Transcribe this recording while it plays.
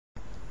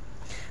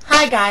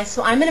Hi guys,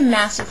 so I'm in a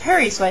massive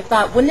hurry, so I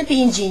thought, wouldn't it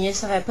be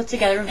ingenious if I put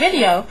together a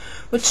video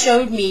which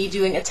showed me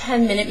doing a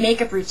 10-minute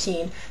makeup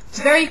routine.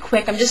 It's very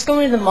quick. I'm just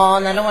going to the mall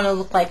and I don't want to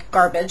look like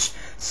garbage.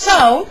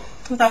 So,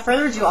 without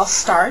further ado, I'll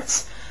start.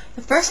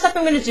 The first step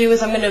I'm going to do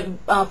is I'm going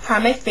to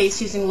prime my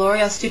face using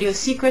L'Oreal Studio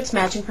Secret's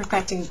Magic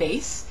Perfecting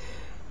Base.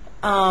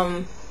 What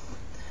I'm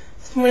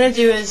going to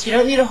do is, you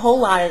don't need a whole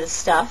lot of this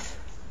stuff.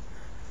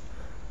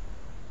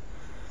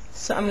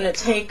 So I'm going to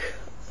take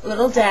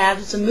little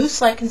dabs. It's a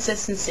mousse-like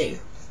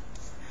consistency.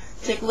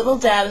 Take little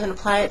dabs and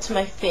apply it to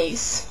my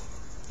face.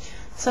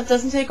 Stuff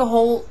doesn't take a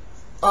whole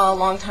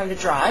long time to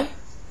dry.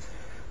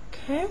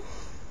 Okay.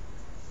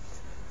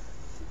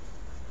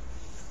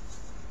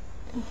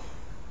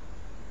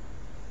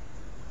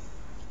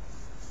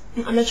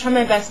 I'm going to try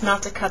my best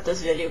not to cut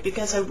this video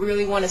because I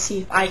really want to see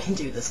if I can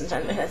do this in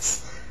 10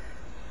 minutes.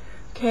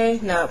 Okay,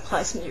 now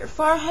apply some to your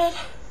forehead.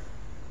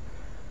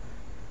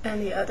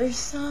 And the other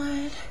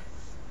side.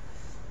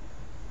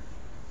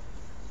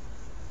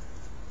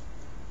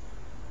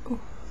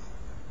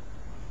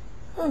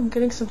 Oh, I'm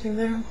getting something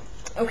there.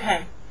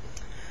 Okay,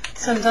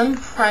 so I'm done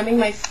priming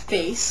my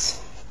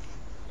face.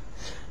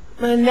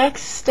 My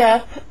next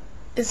step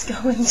is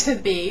going to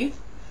be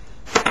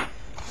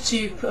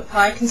to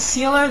apply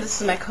concealer.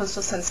 This is my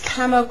Coastal Scents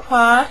Camo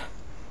Quad.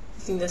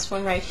 Using this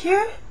one right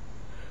here.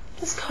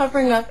 Just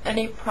covering up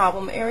any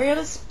problem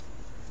areas.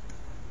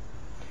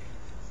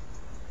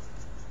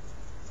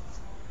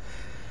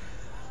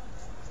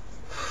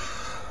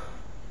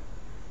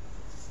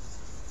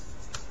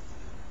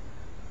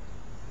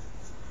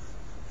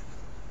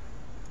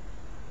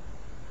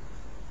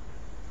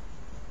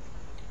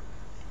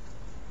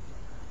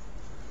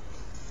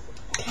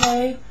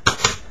 Okay,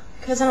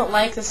 because I don't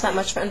like this that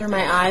much for under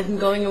my eyes, I'm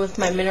going in with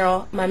my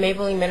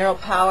Maybelline Mineral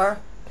Power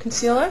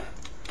Concealer.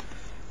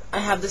 I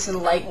have this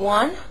in Light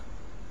 1.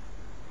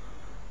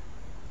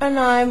 And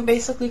I'm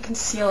basically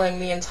concealing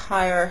the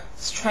entire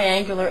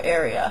triangular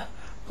area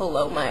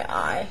below my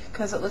eye,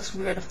 because it looks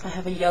weird if I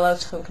have a yellow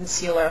tone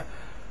concealer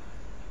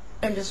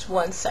in just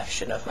one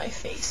section of my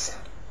face.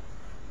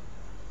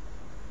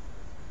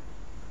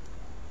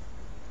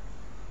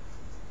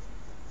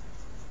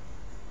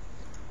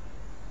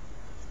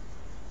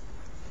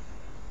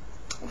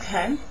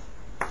 Okay,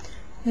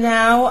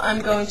 now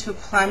I'm going to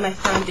apply my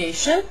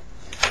foundation,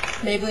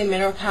 Maybelline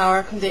Mineral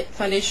Power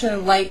Foundation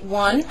in Light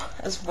 1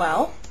 as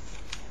well.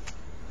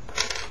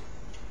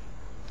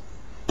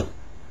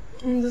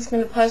 I'm just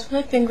going to apply this with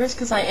my fingers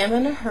because I am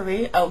in a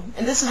hurry. Oh,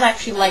 and this is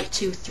actually Light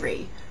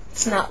 2-3.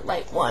 It's not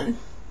Light 1.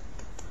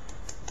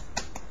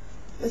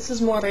 This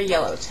is more of a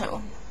yellow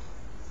tone.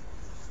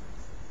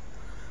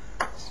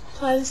 Just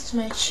apply this to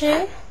my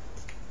chin.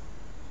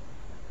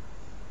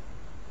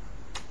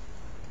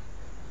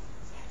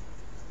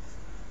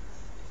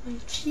 My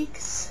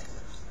cheeks.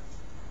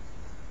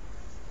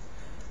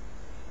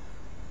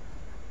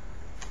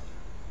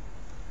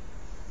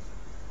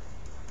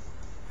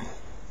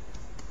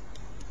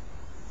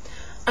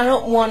 I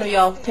don't want to be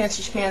all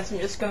fancy schmancy. I'm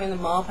just going to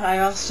the mall, but I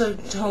also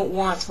don't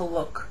want to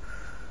look,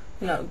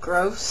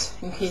 gross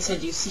in case I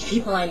do see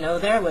people I know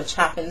there, which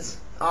happens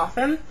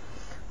often.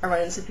 I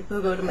run into people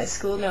who go to my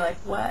school and they're like,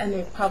 what? And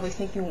they're probably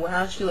thinking,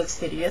 wow, she looks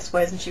hideous.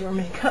 Why doesn't she wear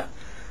makeup?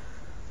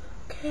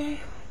 Okay.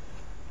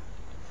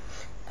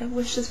 I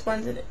wish this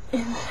blended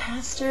in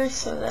faster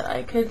so that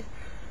I could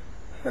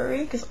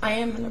hurry, because I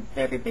am in a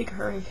very big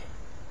hurry.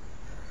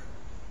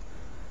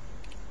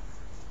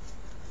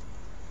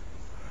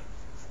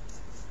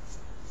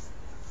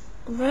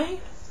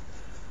 Right?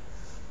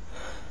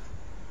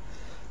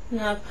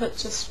 Now put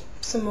just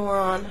some more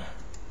on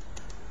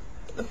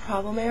the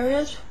problem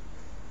areas.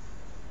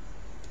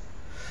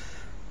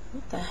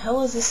 What the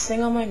hell is this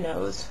thing on my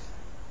nose?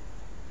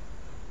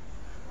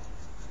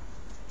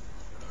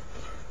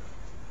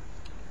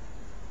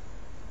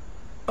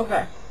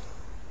 Okay.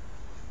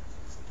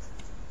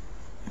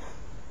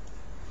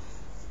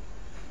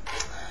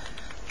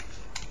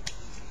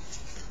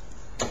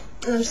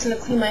 I'm just going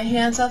to clean my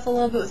hands off a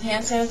little bit with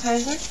hand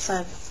sanitizer because I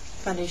have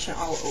foundation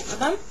all over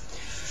them.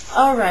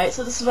 Alright,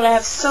 so this is what I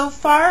have so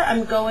far.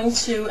 I'm going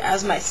to,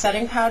 as my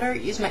setting powder,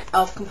 use my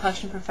e.l.f.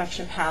 Complexion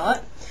Perfection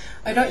palette.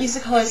 I don't use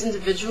the colors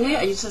individually,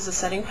 I use it as a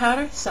setting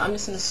powder, so I'm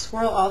just going to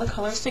swirl all the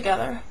colors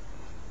together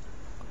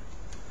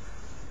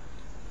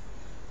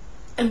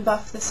and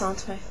buff this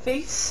onto my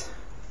face.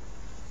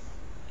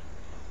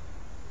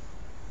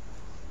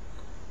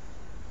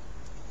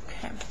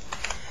 Okay.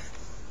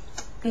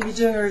 I'm going to be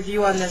doing a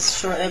review on this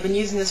shortly. I've been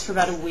using this for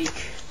about a week.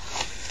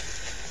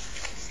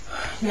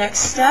 Next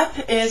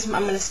step is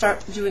I'm going to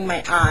start doing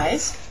my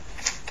eyes.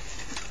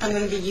 I'm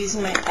going to be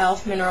using my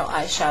e.l.f. Mineral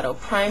Eyeshadow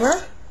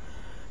Primer.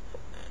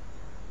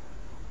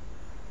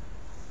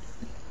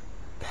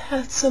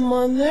 Pat some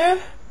on there.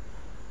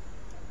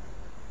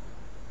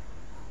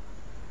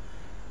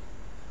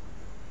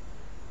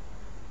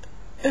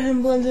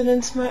 And blend it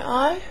into my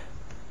eye.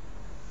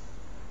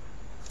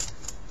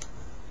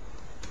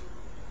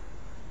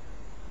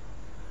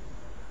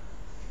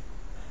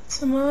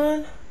 Some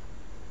on.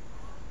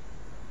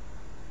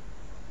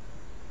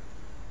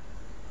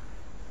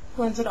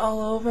 Blends it all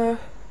over.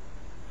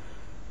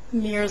 The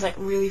mirror is like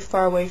really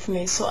far away from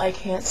me, so I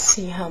can't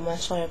see how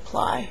much I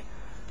apply.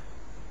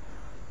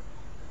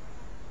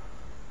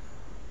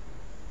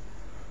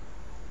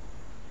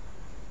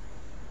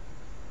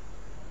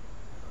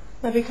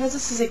 Now because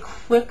this is a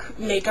quick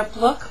makeup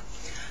look,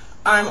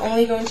 I'm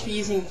only going to be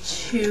using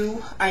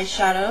 2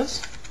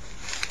 eyeshadows.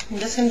 I'm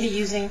just going to be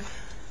using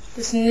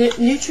this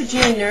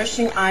Neutrogena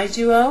Nourishing Eye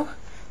Duo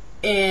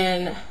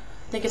in, I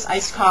think it's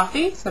Iced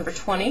Coffee, it's number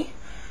 20.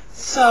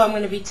 So I'm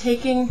going to be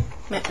taking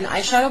an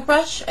eyeshadow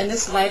brush, and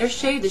this lighter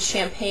shade, the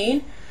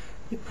Champagne,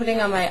 be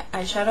putting on my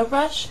eyeshadow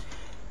brush,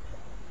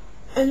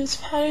 and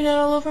just patting that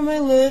all over my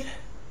lid.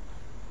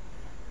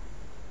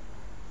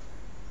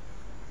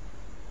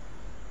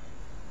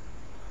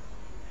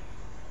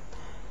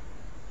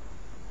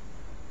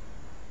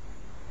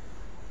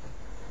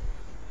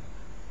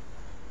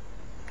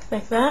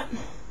 Like that.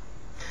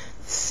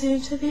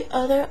 Same to the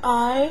other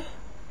eye.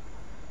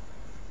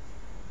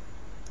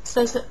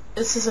 So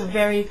this is a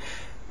very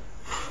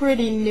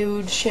pretty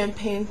nude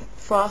champagne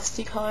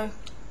frosty color.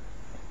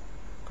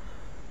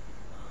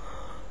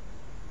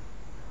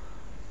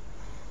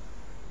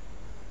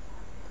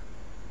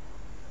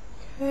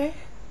 Okay.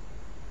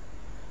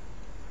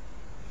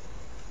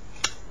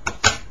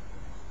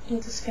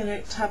 I'm just going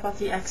to tap off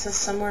the excess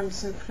somewhere. I'm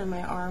just going to put it on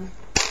my arm.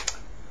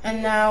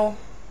 And now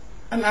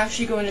I'm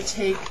actually going to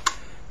take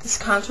this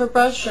contour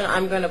brush and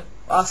I'm going to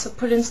also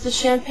put it into the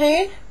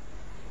Champagne.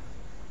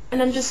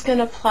 And I'm just going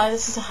to apply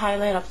this as a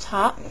highlight up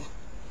top.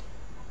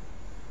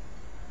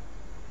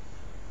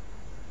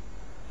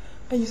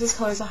 I use this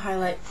color as a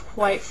highlight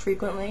quite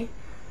frequently.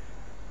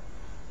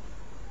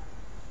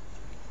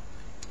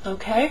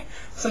 Okay,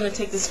 so I'm going to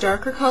take this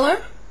darker color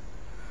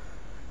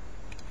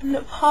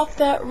and pop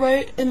that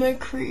right in my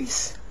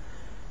crease.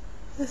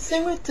 The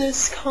thing with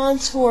this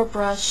contour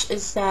brush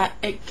is that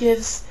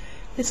it's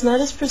not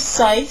as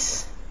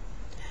precise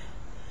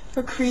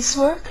for crease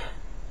work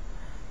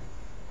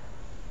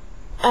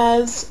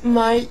as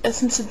my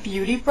Essence of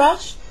Beauty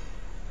brush,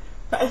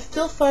 but I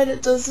still find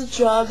it does the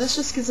job. This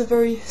just gives a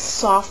very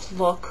soft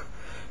look.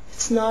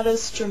 It's not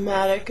as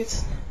dramatic,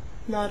 it's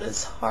not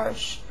as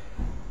harsh.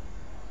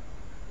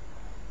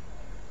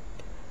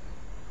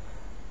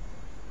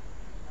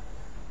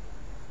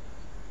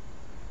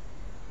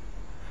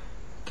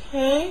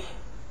 Okay.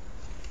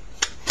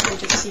 Let me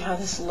just see how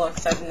this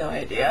looks. I have no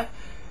idea.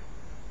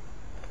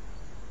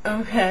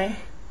 Okay.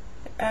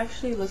 It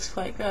actually looks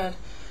quite good.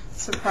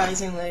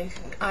 Surprisingly.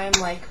 I am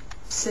like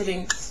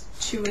sitting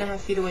 2.5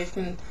 feet away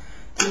from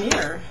the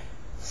mirror.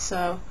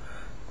 So,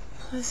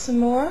 apply some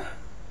more.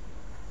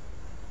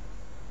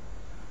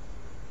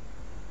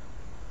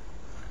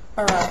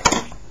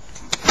 Alright.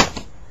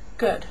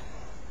 Good.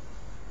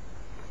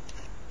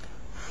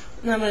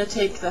 Now I'm going to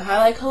take the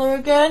highlight color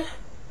again.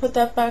 Put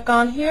that back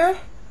on here,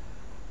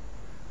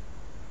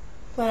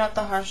 blend out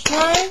the harsh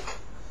line,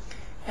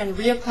 and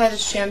reapply the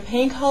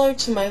Champagne color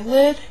to my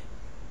lid.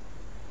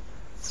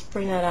 Let's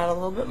bring that out a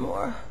little bit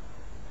more.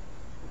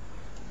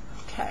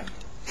 Okay,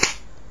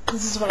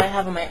 this is what I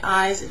have on my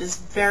eyes. It is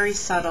very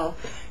subtle.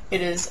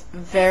 It is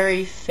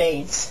very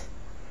faint.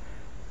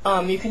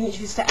 You can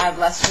choose to add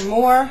less or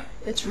more.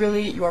 It's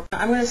really your...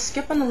 I'm going to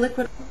skip on the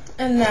liquid,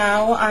 and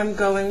now I'm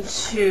going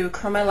to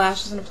curl my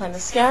lashes and apply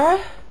mascara.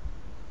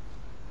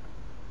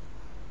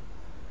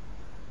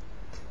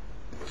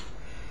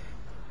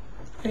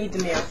 I need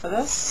the mirror for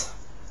this.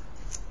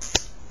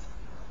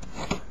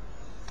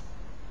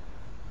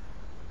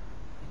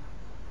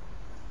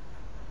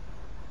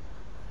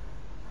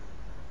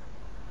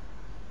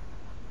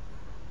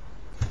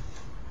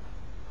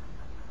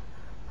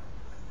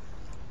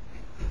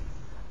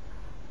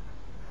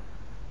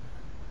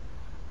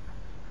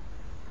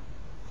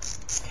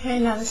 Okay,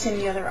 now the same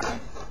the other eye.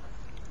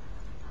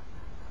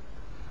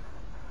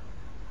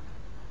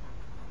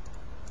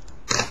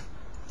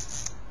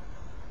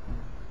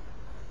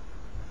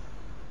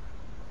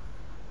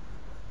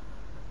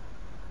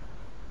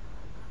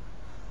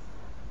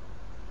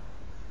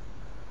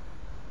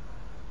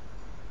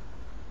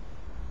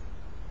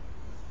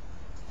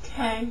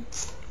 Okay,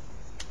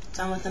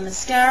 done with the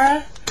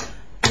mascara.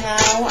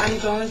 Now I'm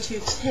going to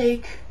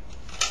take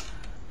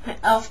my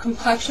e.l.f.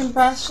 Complexion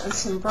brush and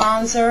some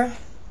bronzer,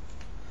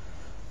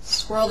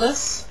 swirl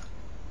this,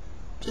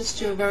 just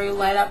do a very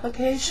light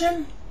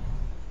application,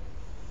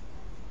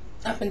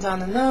 up and down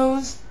the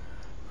nose,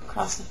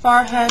 across the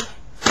forehead.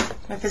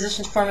 My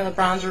Physicians Formula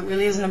bronzer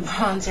really isn't a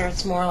bronzer,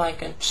 it's more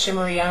like a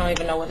shimmery, I don't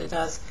even know what it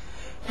does.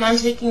 Now I'm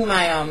taking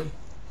my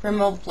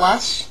Rimmel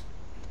blush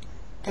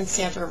and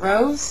Santa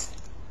Rose,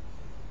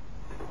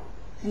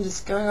 and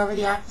just going over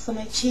the apples on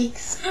my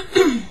cheeks.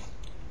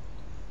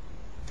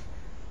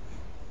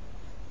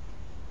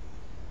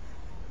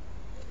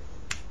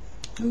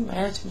 Ooh, I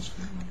added too much.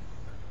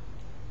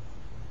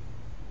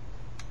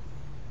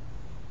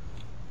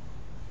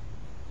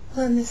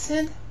 Blend this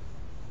in.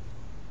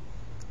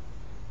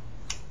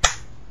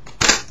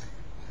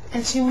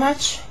 And too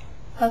much,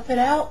 puff it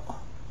out.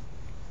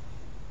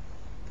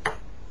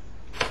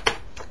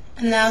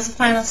 And now as the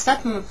final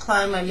step, I'm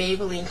applying my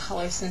Maybelline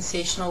Color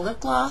Sensational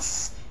Lip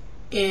Gloss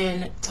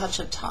in Touch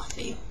of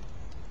Toffee.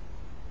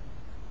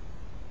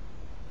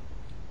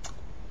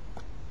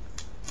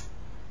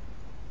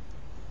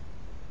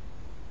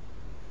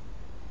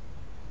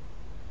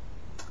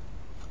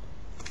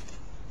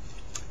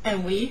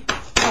 And we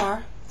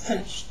are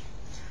finished.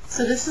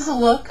 So this is a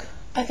look.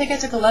 I think I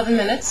took 11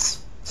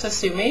 minutes, so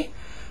sue me.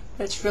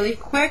 But it's really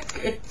quick.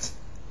 It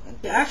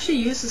actually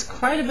uses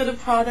quite a bit of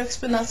products,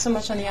 but not so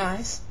much on the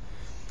eyes.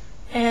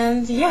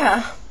 And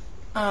yeah,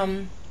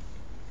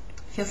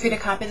 feel free to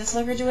copy this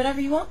look or do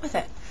whatever you want with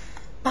it.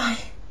 Bye.